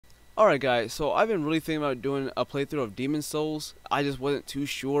Alright guys, so I've been really thinking about doing a playthrough of Demon Souls. I just wasn't too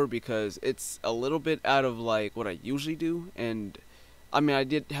sure because it's a little bit out of like what I usually do, and I mean I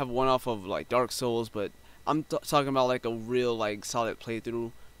did have one off of like Dark Souls, but I'm talking about like a real like solid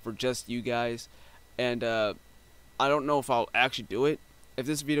playthrough for just you guys. And I don't know if I'll actually do it. If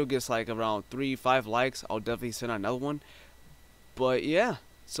this video gets like around 3-5 likes, I'll definitely send out another one. But yeah,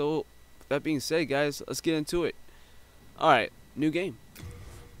 so that being said guys, let's get into it. Alright, new game.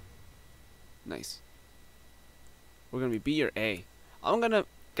 Nice. We're gonna be B or A.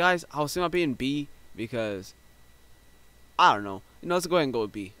 Guys, I was thinking about being B because I don't know. Let's go ahead and go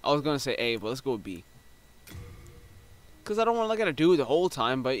with B. I was gonna say A, but let's go with B. Cause I don't want to gotta do it the whole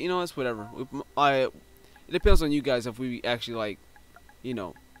time, but it's whatever. It depends on you guys if we actually like,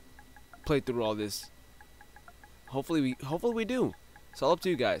 play through all this. Hopefully we do. It's all up to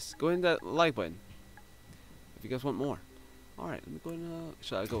you guys. Go ahead and hit that like button if you guys want more. All right, let me go and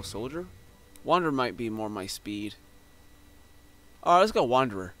should I go soldier? Wanderer might be more my speed. Alright, let's go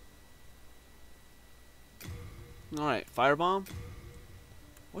Wanderer. Alright, Firebomb.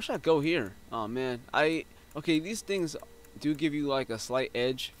 What should I go here? Oh man. Okay, these things do give you like a slight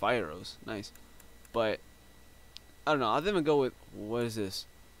edge. Fire arrows. Nice. But I don't know. I'll even go with, what is this?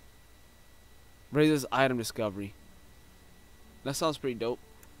 Raises item discovery. That sounds pretty dope.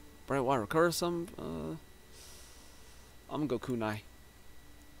 Bright water. Recover some I'm gonna go Kunai.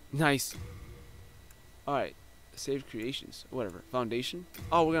 Nice. Alright, saved creations, whatever. Foundation.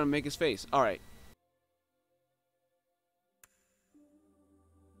 Oh, we're gonna make his face. Alright.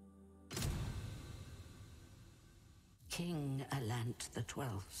 King Allant the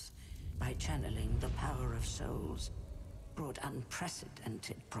Twelfth, by channeling the power of souls, brought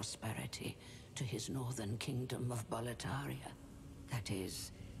unprecedented prosperity to his northern kingdom of Boletaria. That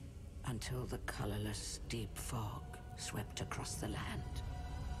is, until the colorless deep fog swept across the land.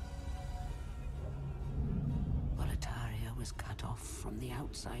 Boletaria was cut off from the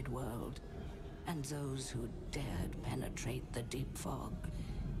outside world, and those who dared penetrate the deep fog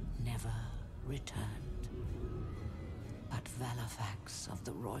never returned. But Valifax of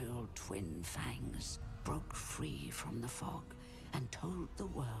the Royal Twin Fangs broke free from the fog and told the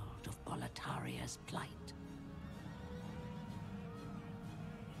world of Boletaria's plight.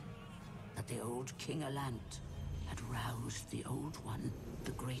 That the old King Allant had roused the Old One,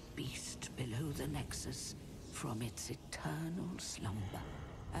 the great beast below the Nexus, from its eternal slumber,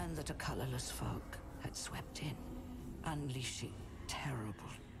 and that a colorless fog had swept in, unleashing terrible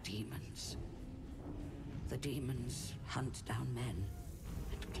demons. The demons hunt down men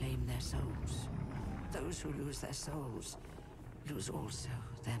and claim their souls. Those who lose their souls lose also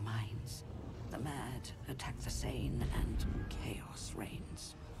their minds. The mad attack the sane, and chaos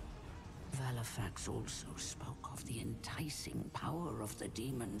reigns. Valifax also spoke of the enticing power of the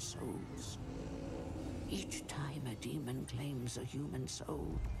demon souls. Each time a demon claims a human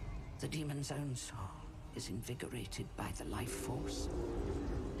soul, the demon's own soul is invigorated by the life force,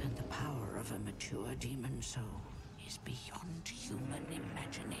 and the power of a mature demon soul is beyond human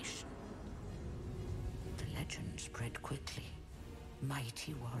imagination. The legend spread quickly.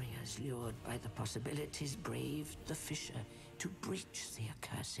 Mighty warriors lured by the possibilities braved the fissure to breach the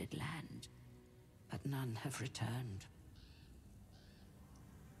accursed land, but none have returned.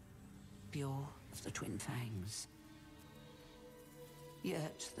 Biorr of the Twin Fangs,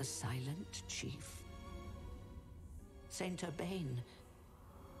 Yurt the Silent Chief, Saint Urbane,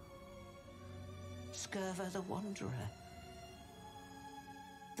 Scurva the Wanderer,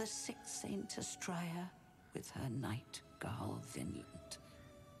 the sixth Saint Astria with her knight Garl Vinland,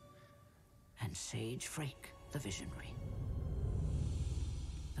 and Sage Frake the Visionary.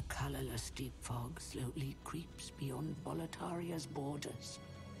 The colorless deep fog slowly creeps beyond Boletaria's borders.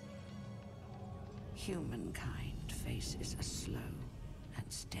 Humankind faces a slow and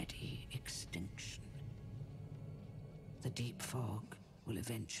steady extinction. The deep fog will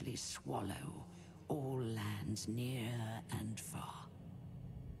eventually swallow all lands near and far.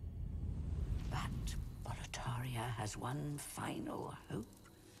 But Boletaria has one final hope.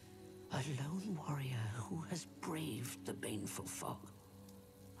 A lone warrior who has braved the baneful fog.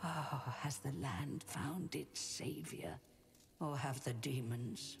 Ah, has the land found its savior? Or have the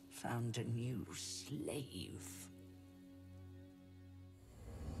demons found a new slave?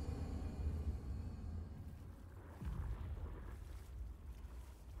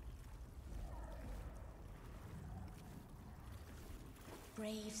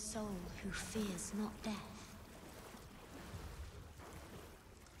 Brave soul who fears not death.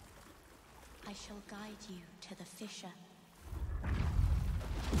 I shall guide you to the fissure.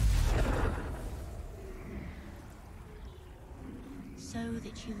 So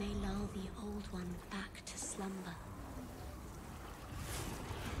that you may lull the Old One back to slumber.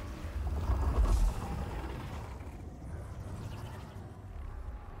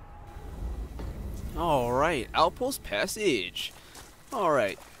 Alright, Outpost Passage.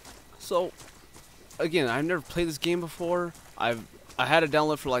 Alright, so again, I've never played this game before. I had it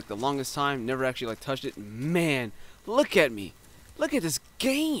download for like the longest time, never actually like touched it. Man, look at me. Look at this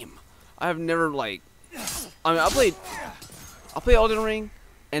game. I've never like I mean I played Elden Ring,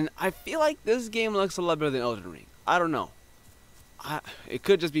 and I feel like this game looks a lot better than Elden Ring. I don't know. It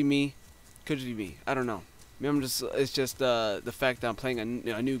could just be me. Could just be me. I don't know. Maybe it's just the fact that I'm playing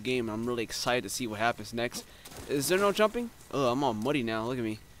a new game and I'm really excited to see what happens next. Is there no jumping? Oh, I'm all muddy now. Look at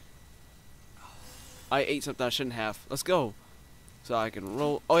me. I ate something I shouldn't have. Let's go. So I can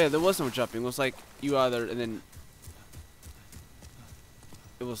roll. Oh yeah, there was no jumping. It was like you either and then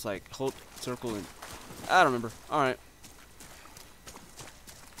it was like hold circle and I don't remember. All right.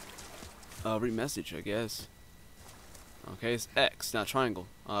 Read message, I guess. Okay, it's X, not triangle.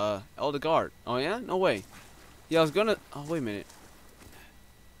 Eldegard. Oh yeah? No way. Yeah, I was gonna. Oh wait a minute.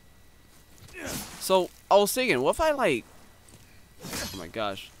 So I was thinking, what if I like? Oh my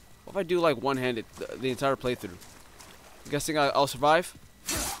gosh. What if I do like one-handed the entire playthrough? You guys think I'll survive?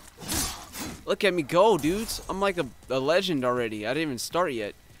 Look at me go, dudes. I'm like a legend already. I didn't even start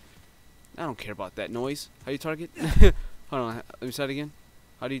yet. I don't care about that noise. How do you target? Hold on. Let me say it again.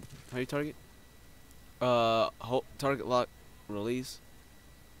 How do you target? Hold, target lock, release.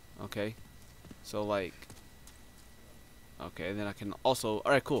 Okay. So like. Okay, then I can also.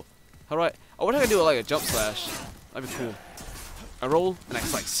 All right, cool. How do I? Oh, what if I do like a jump slash? That'd be cool. I roll and I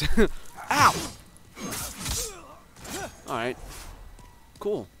slice. Ow! All right.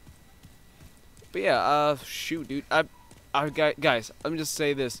 Cool. But yeah, shoot, dude. Guys, let me just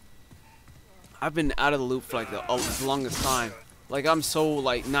say this. I've been out of the loop for like the longest time. Like I'm so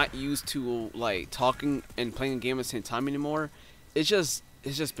like not used to like talking and playing a game at the same time anymore. It's just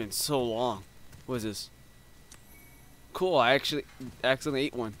been so long. What is this? Cool, I actually accidentally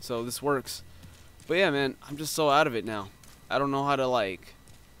ate one, so this works. But yeah, man, I'm just so out of it now. I don't know how to like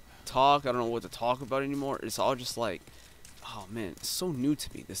talk. I don't know what to talk about anymore. It's all just like, oh man, it's so new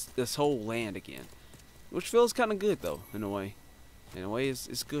to me. This whole land again, which feels kind of good though, in a way. In a way,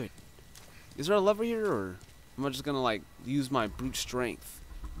 it's good. Is there a lever here, or am I just gonna like use my brute strength?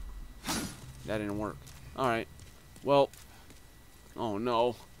 That didn't work. All right. Well. Oh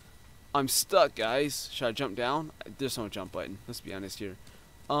no. I'm stuck, guys. Should I jump down? There's no jump button. Let's be honest here.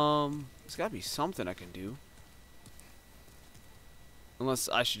 There's gotta be something I can do. Unless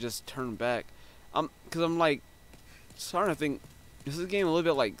I should just turn back. Cause I'm like starting to think, is this game a little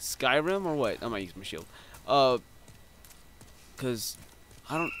bit like Skyrim or what? I might use my shield. Cause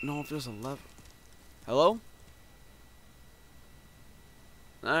I don't know if there's a lever. Hello?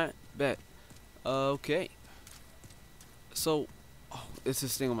 Alright, bet. Okay. So. Oh, it's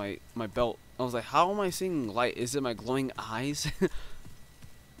this thing on my belt. I was like, how am I seeing light? Is it my glowing eyes?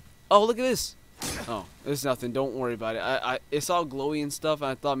 Oh, look at this. Oh, it's nothing. Don't worry about it. It's all glowy and stuff, and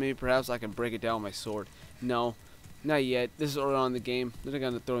I thought maybe perhaps I can break it down with my sword. No, not yet. This is early on in the game. They're not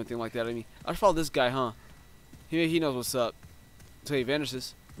gonna throw anything like that at me. I should follow this guy, huh? He knows what's up. Until he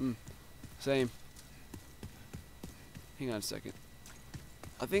vanishes. Same. Hang on a second.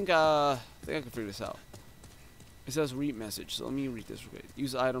 I think I can figure this out. It says read message, so let me read this real quick.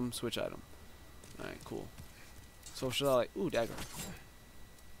 Use item, switch item. Alright, cool. So should I like, ooh, dagger.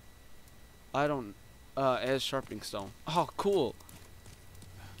 I don't, as sharpening stone. Oh, cool.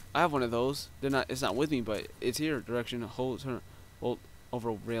 I have one of those. It's not with me, but it's here. Direction, hold, turn, hold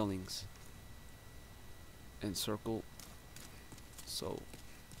over railings. And circle. So,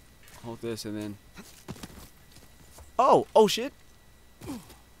 hold this and then. Oh shit.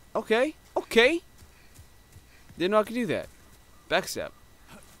 Okay. Didn't know I could do that. Backstep.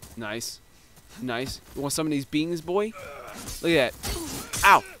 Nice. Nice. You want some of these beans, boy? Look at that.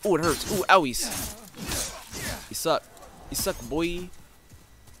 Ow. Ooh, it hurts. Ooh, owies. You suck. You suck, boy.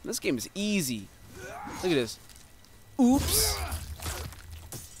 This game is easy. Look at this. Oops.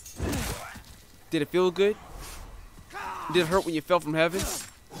 Did it feel good? Did it hurt when you fell from heaven?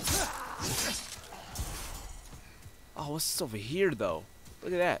 Oh, what's this over here, though?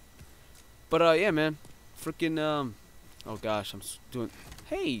 Look at that. But, yeah, man. Freaking, oh gosh, I'm doing.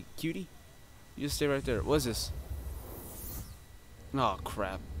 Hey, cutie. You just stay right there. What is this? Oh,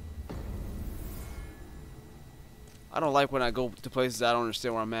 crap. I don't like when I go to places I don't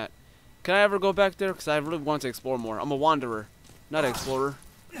understand where I'm at. Can I ever go back there? Because I really want to explore more. I'm a wanderer, not an explorer.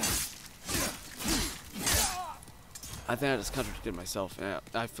 I think I just contradicted myself. And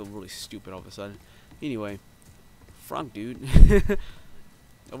I feel really stupid all of a sudden. Anyway. Frank, dude.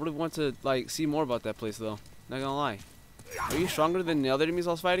 I really want to like see more about that place though. Not gonna lie. Are you stronger than the other enemies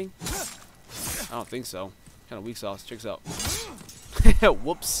I was fighting? I don't think so. Kind of weak sauce. Checks out.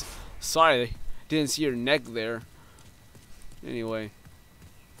 Whoops. Sorry, didn't see your neck there. Anyway.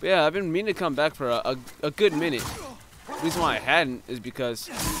 But yeah, I've been meaning to come back for a good minute. The reason why I hadn't is because...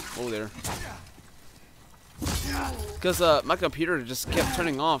 Oh, there. Because my computer just kept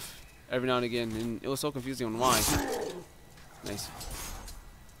turning off every now and again, and it was so confusing on why. Nice.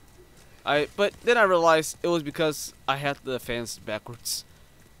 But then I realized it was because I had the fans backwards.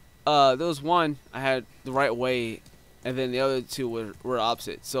 There was one I had the right way, and then the other two were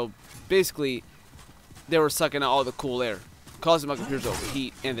opposite. So basically, they were sucking out all the cool air, causing my computer to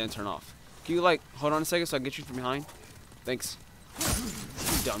overheat and then turn off. Can you like hold on a second so I can get you from behind? Thanks,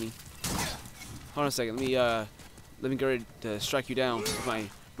 you dummy. Hold on a second. Let me get ready to strike you down with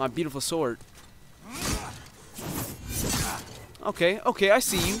my beautiful sword. Okay, I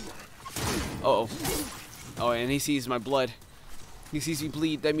see you. Uh-oh. Oh, and he sees my blood. He sees me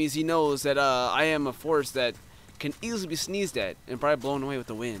bleed. That means he knows that I am a force that can easily be sneezed at and probably blown away with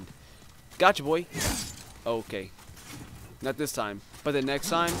the wind. Gotcha, boy. Okay. Not this time. But the next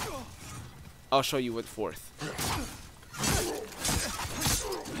time, I'll show you with forth.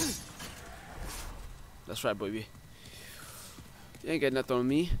 That's right, baby. You ain't got nothing on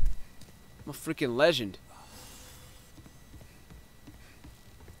me. I'm a freaking legend.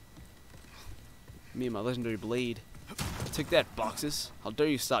 Me and my legendary blade. Take that, boxes. How dare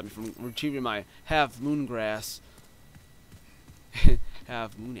you stop me from retrieving my half moon grass.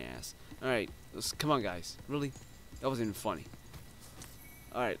 Half moon ass. Alright, come on, guys. Really? That wasn't even funny.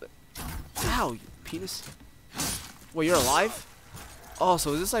 Alright. Ow, you penis. Wait, you're alive? Oh,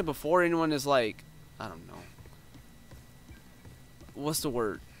 so is this like before anyone is like, I don't know. What's the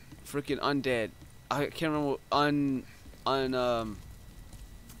word? Freaking undead. I can't remember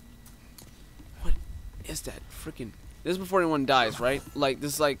what is that? Freaking. This is before anyone dies, right? Like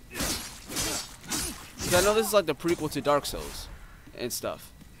this is like. 'Cause I know this is like the prequel to Dark Souls and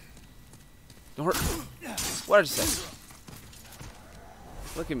stuff. Don't hurt. What did I just say?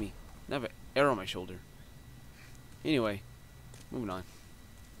 Look at me. I have an arrow on my shoulder. Anyway, moving on.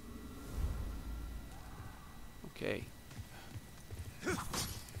 Okay. Alright,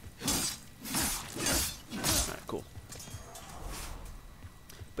 cool.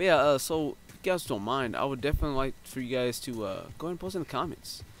 But yeah, so if you guys don't mind, I would definitely like for you guys to go ahead and post in the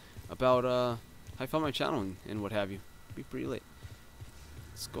comments about how you found my channel and what have you. It'd be pretty lit.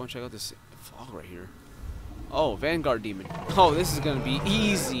 Let's go and check out this fog right here. Oh, Vanguard Demon. Oh, this is gonna be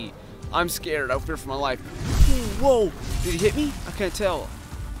easy. I'm scared. I fear for my life. Whoa! Did he hit me? I can't tell.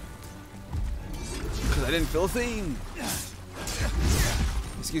 Because I didn't feel a thing.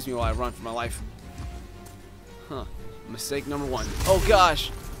 Excuse me while I run for my life. Huh. Mistake number one. Oh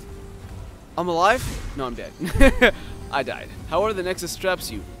gosh! I'm alive? No, I'm dead. I died. However, the Nexus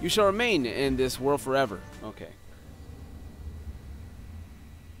traps you. You shall remain in this world forever. Okay.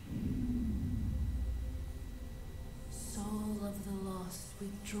 Soul of the lost,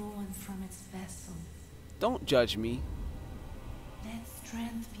 withdrawn from its vessel. Don't judge me. Let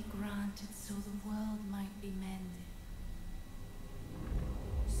strength be granted so the world might be mended.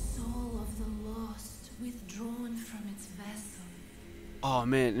 Soul of the lost, withdrawn from its vessel. Oh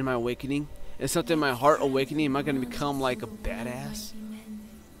man, in my awakening? Is something in my heart awakening? Am I gonna become like a badass?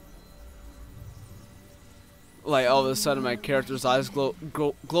 Like all of a sudden my character's eyes glow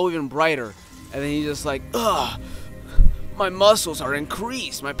even brighter. And then he's just like, ugh! My muscles are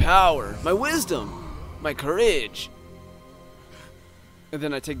increased, my power, my wisdom, my courage. And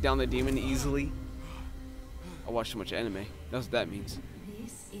then I take down the demon easily. I watch too much anime. That's what that means.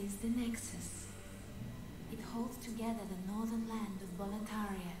 This is the Nexus. It holds together the northern land of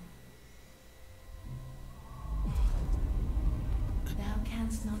Boletaria. Thou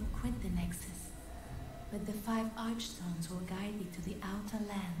canst not quit the Nexus, but the 5 Archstones will guide thee to the outer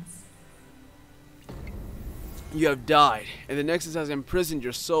lands. You have died, and the Nexus has imprisoned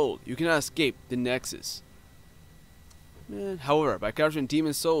your soul. You cannot escape the Nexus. Man, however, by capturing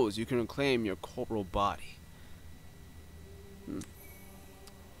demon souls, you can reclaim your corporal body.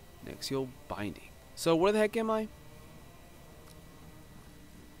 Nexial binding. So where the heck am I?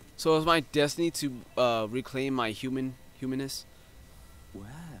 So is my destiny to reclaim my humanness? Well,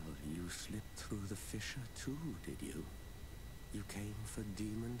 you slipped through the fissure too, did you? You came for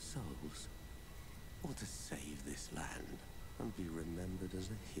demon souls? Or to save this land and be remembered as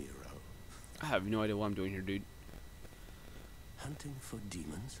a hero? I have no idea what I'm doing here, dude. Hunting for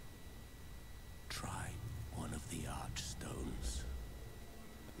demons? Try one of the Archstones.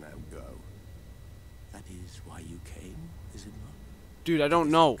 Now go. That is why you came, is it not? Dude, I don't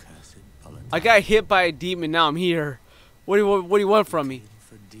know. Cursed politics I got hit by a demon. Now I'm here. What do you want from me?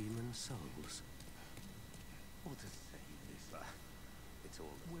 for demon souls. Or to save this land. It's all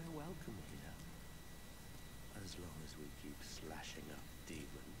we're welcome here. As long as we keep slashing up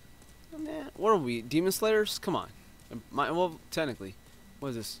demons. Nah, what are we? Demon Slayers? Come on. Well, technically. What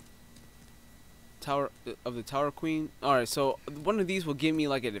is this? Tower of the Tower Queen? Alright, so one of these will give me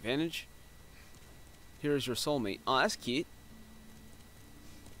like an advantage. Here is your soulmate. Oh, that's cute.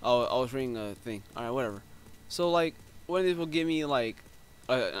 Oh, I was reading a thing. Alright, whatever. So, like, one of these will give me like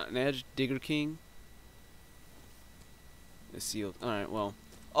an edge. Digger King. It's sealed. Alright, well.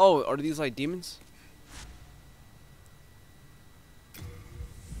 Oh, are these like demons?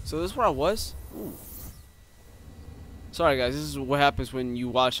 So this is where I was? Ooh. Sorry guys, this is what happens when you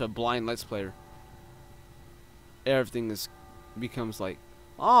watch a blind Let's Player. Everything becomes like,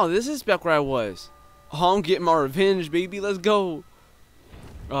 oh, this is back where I was. Oh, I'm getting my revenge, baby. Let's go.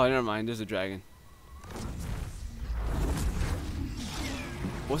 Oh, never mind. There's a dragon.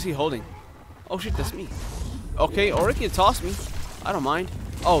 What's he holding? Oh shit, that's me. Okay, or he can toss me. I don't mind.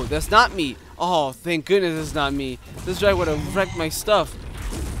 Oh, that's not me. Oh, thank goodness it's not me. This dragon would have wrecked my stuff.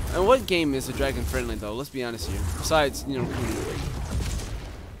 And what game is a dragon friendly though? Let's be honest here. Besides, you know,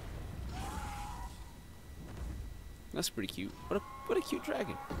 that's pretty cute. What a cute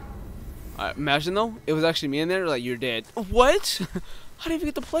dragon. Imagine though, it was actually me in there. Like, you're dead. What? I didn't even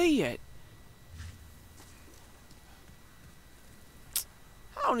get to play yet.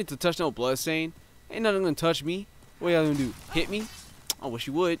 I don't need to touch no bloodstain. Ain't nothing gonna touch me. What y'all gonna do? Hit me? I wish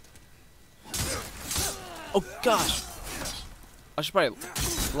you would. Oh gosh. I should probably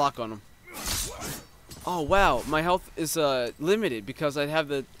lock on him. Oh wow, my health is limited because I have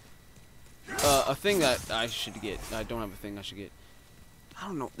the a thing that I should get. I don't have a thing I should get. I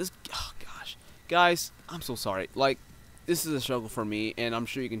don't know. This, oh gosh. Guys, I'm so sorry. Like, this is a struggle for me, and I'm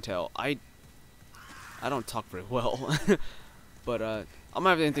sure you can tell. I don't talk very well. But I'm gonna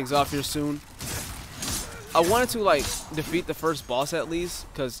have to end things off here soon. I wanted to like defeat the first boss at least,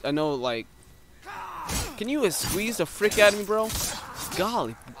 cause I know like, can you squeeze the frick out of me, bro?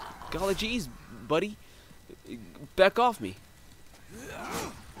 Golly jeez, buddy, back off me.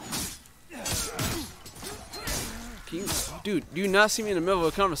 Can you, dude, do you not see me in the middle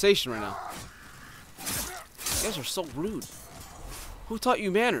of a conversation right now? You guys are so rude. Who taught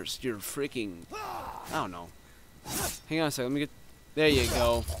you manners? You're freaking, I don't know. Hang on a second, let me get, there you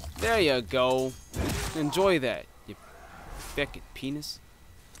go. There you go. Enjoy that, you fecked penis.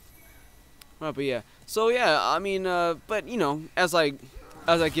 Alright, but yeah. So yeah, I mean, but you know, as I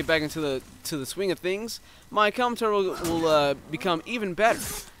get back into the swing of things, my commentary will become even better,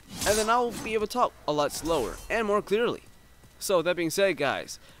 and then I'll be able to talk a lot slower and more clearly. So that being said,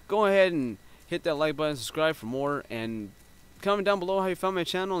 guys, go ahead and hit that like button, subscribe for more, and comment down below how you found my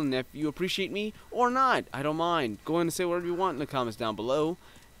channel and if you appreciate me or not. I don't mind. Go ahead and say whatever you want in the comments down below.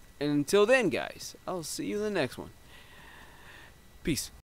 And until then, guys, I'll see you in the next one. Peace.